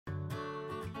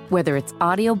Whether it's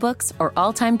audiobooks or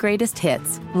all-time greatest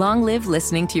hits, long live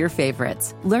listening to your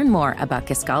favorites. Learn more about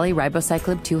Kisqali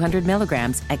Ribociclib 200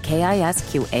 milligrams at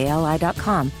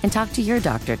KISQALI.com and talk to your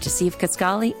doctor to see if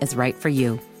Kisqali is right for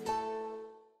you.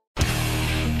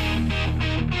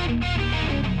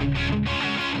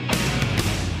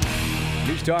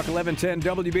 News Talk 1110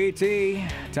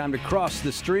 WBT. Time to cross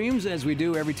the streams as we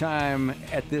do every time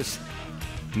at this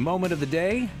moment of the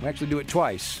day. We actually do it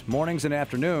twice, mornings and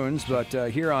afternoons, but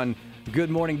here on Good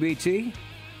Morning BT,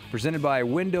 presented by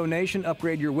Window Nation.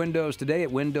 Upgrade your windows today at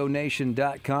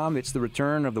windownation.com. It's the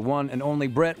return of the one and only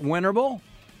Brett Winterble.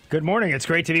 Good morning. It's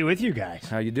great to be with you guys.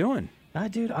 How you doing?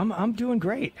 Dude, I'm doing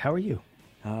great. How are you?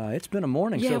 It's been a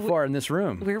morning so far in this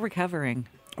room. We're recovering.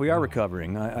 We are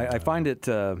recovering. I find it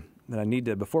that I need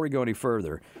to, before we go any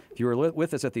further, if you were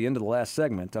with us at the end of the last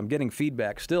segment, I'm getting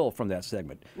feedback still from that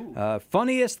segment.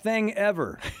 Funniest thing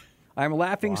ever. I'm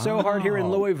laughing so hard here in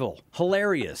Louisville.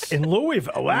 Hilarious. In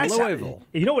Louisville? In Louisville.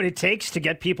 You know what it takes to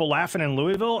get people laughing in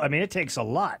Louisville? I mean, it takes a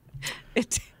lot. You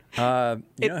know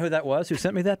who that was? Who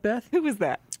sent me that, Beth? Who was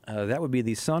that? That would be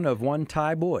the son of one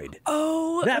Ty Boyd.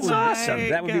 Oh, that's awesome.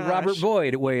 That would be gosh. Robert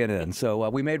Boyd weighing in. So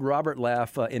we made Robert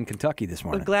laugh in Kentucky this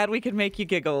morning. I'm glad we could make you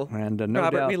giggle. And no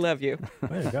Robert, doubt, we love you.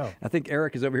 Way to go. I think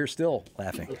Eric is over here still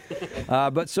laughing.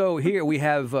 But so here we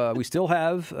still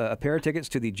have a pair of tickets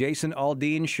to the Jason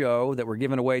Aldean show that we're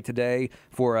giving away today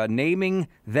for naming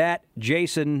that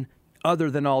Jason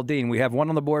other than Aldean. We have one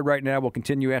on the board right now. We'll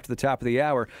continue after the top of the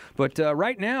hour. But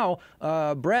right now,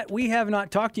 Brett, we have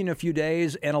not talked to you in a few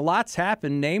days, and a lot's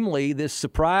happened, namely this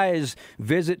surprise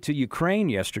visit to Ukraine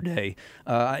yesterday.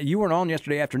 You weren't on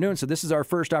yesterday afternoon, so this is our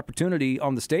first opportunity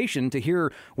on the station to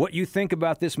hear what you think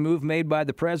about this move made by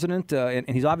the president. And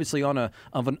he's obviously on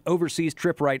an overseas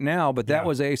trip right now, but that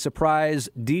was a surprise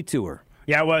detour.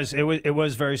 Yeah, it was. It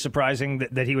was very surprising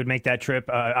that he would make that trip.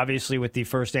 Obviously, with the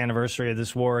first anniversary of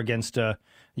this war against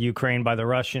Ukraine by the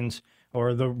Russians,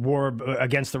 or the war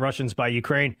against the Russians by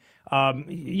Ukraine,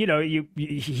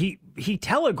 he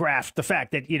telegraphed the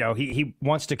fact that he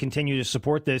wants to continue to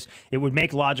support this. It would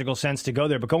make logical sense to go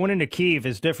there, but going into Kyiv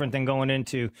is different than going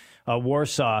into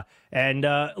Warsaw. And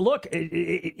look,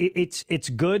 it's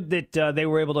good that they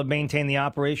were able to maintain the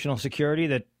operational security,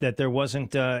 that there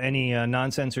wasn't any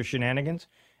nonsense or shenanigans.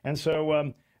 And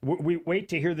so we wait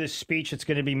to hear this speech that's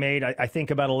going to be made, I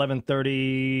think about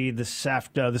 11:30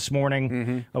 this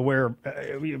morning, where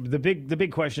the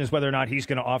big question is whether or not he's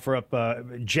going to offer up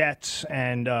jets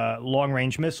and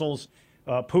long-range missiles.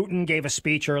 Putin gave a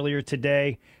speech earlier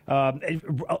today,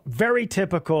 very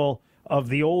typical of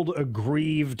the old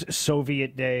aggrieved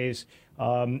Soviet days.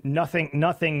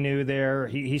 Nothing new there.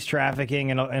 He's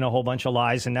trafficking in a whole bunch of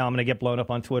lies, and now I'm going to get blown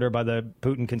up on Twitter by the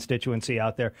Putin constituency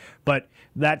out there. But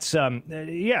that's I mean,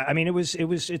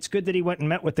 it's good that he went and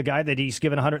met with the guy that he's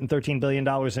given $113 billion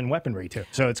in weaponry to.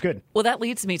 So it's good. Well, that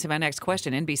leads me to my next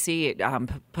question.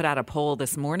 NBC put out a poll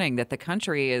this morning that the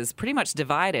country is pretty much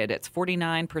divided. It's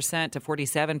 49% to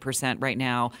 47% right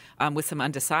now, with some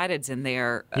undecideds in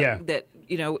there. That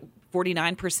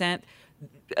 49%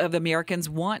 of Americans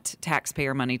want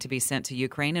taxpayer money to be sent to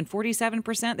Ukraine, and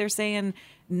 47% they're saying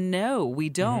no, we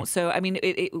don't. So I mean,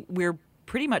 we're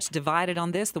pretty much divided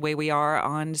on this the way we are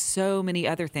on so many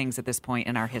other things at this point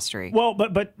in our history. Well,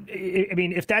 but I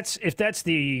mean, if that's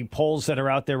the polls that are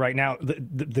out there right now,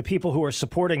 the people who are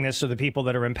supporting this are the people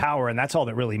that are in power, and that's all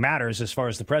that really matters as far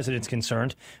as the president's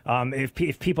concerned.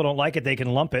 If people don't like it, they can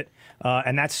lump it,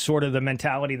 and that's sort of the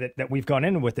mentality that we've gone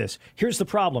in with this. Here's the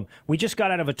problem: we just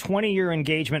got out of a 20-year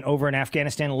engagement over in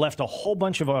Afghanistan, left a whole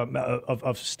bunch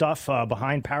of stuff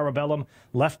behind, parabellum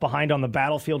left behind on the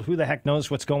battlefield. Who the heck knows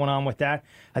what's going on with that?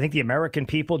 I think the American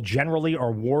people generally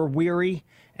are war weary,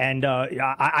 and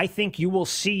I think you will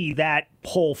see that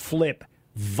poll flip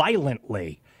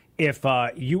violently if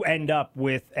you end up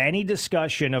with any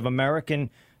discussion of American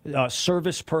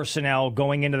service personnel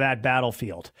going into that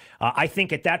battlefield. I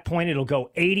think at that point it'll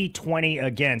go 80-20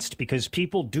 against, because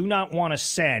people do not want to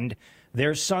send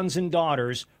their sons and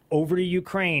daughters over to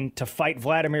Ukraine to fight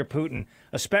Vladimir Putin,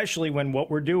 especially when what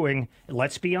we're doing,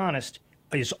 let's be honest,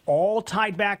 is all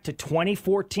tied back to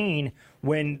 2014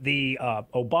 when the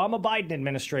Obama-Biden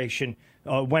administration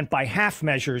went by half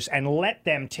measures and let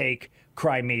them take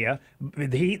Crimea.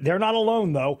 They're not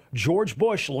alone, though. George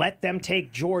Bush let them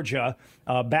take Georgia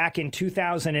back in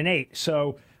 2008.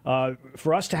 So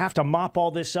for us to have to mop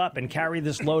all this up and carry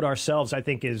this load ourselves, I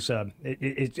think is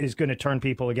going to turn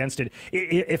people against it,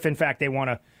 if in fact they want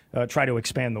to try to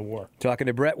expand the war. Talking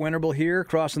to Brett Winterble here,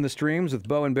 crossing the streams with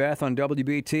Bo and Beth on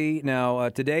WBT. Now,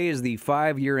 today is the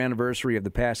 5-year anniversary of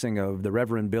the passing of the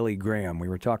Reverend Billy Graham. We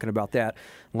were talking about that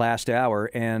last hour,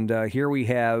 and here we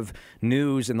have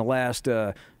news in the last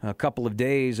couple of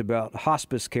days about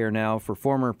hospice care now for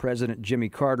former President Jimmy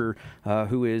Carter,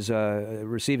 who is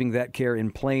receiving that care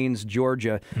in Plains,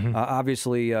 Georgia.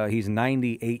 Obviously, he's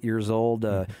 98 years old.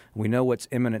 We know what's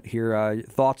imminent here.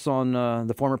 Thoughts on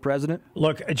the former president?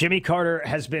 Look, Jimmy Carter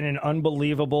has been an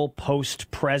unbelievable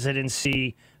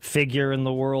post-presidency figure in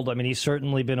the world. I mean, he's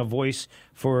certainly been a voice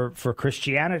for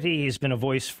Christianity. He's been a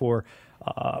voice for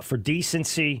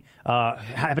decency,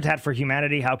 Habitat for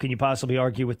Humanity. How can you possibly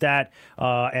argue with that?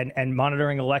 And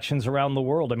monitoring elections around the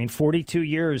world. I mean, 42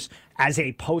 years as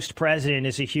a post-president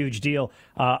is a huge deal.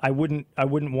 I wouldn't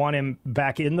want him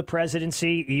back in the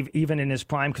presidency, even in his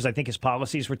prime, because I think his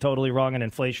policies were totally wrong and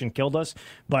inflation killed us.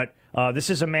 But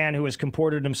this is a man who has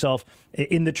comported himself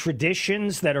in the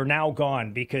traditions that are now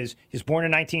gone, because he was born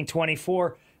in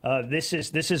 1924. This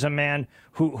is a man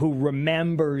who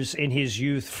remembers in his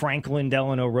youth Franklin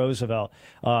Delano Roosevelt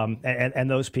and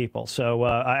those people. So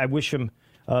I wish him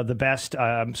the best.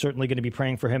 I'm certainly going to be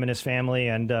praying for him and his family,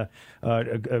 and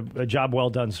a job well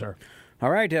done, sir. All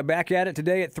right, back at it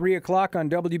today at 3 o'clock on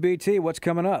WBT. What's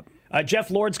coming up? Jeff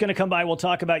Lord's going to come by. We'll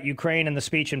talk about Ukraine and the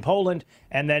speech in Poland.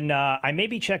 And then I may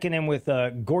be checking in with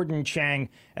Gordon Chang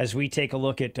as we take a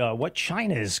look at what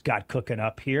China's got cooking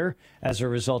up here as a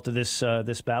result of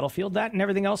this battlefield. That and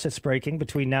everything else that's breaking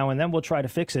between now and then. We'll try to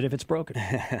fix it if it's broken.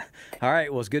 All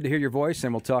right, well, it's good to hear your voice,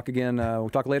 and we'll talk again. We'll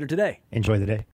talk later today. Enjoy the day.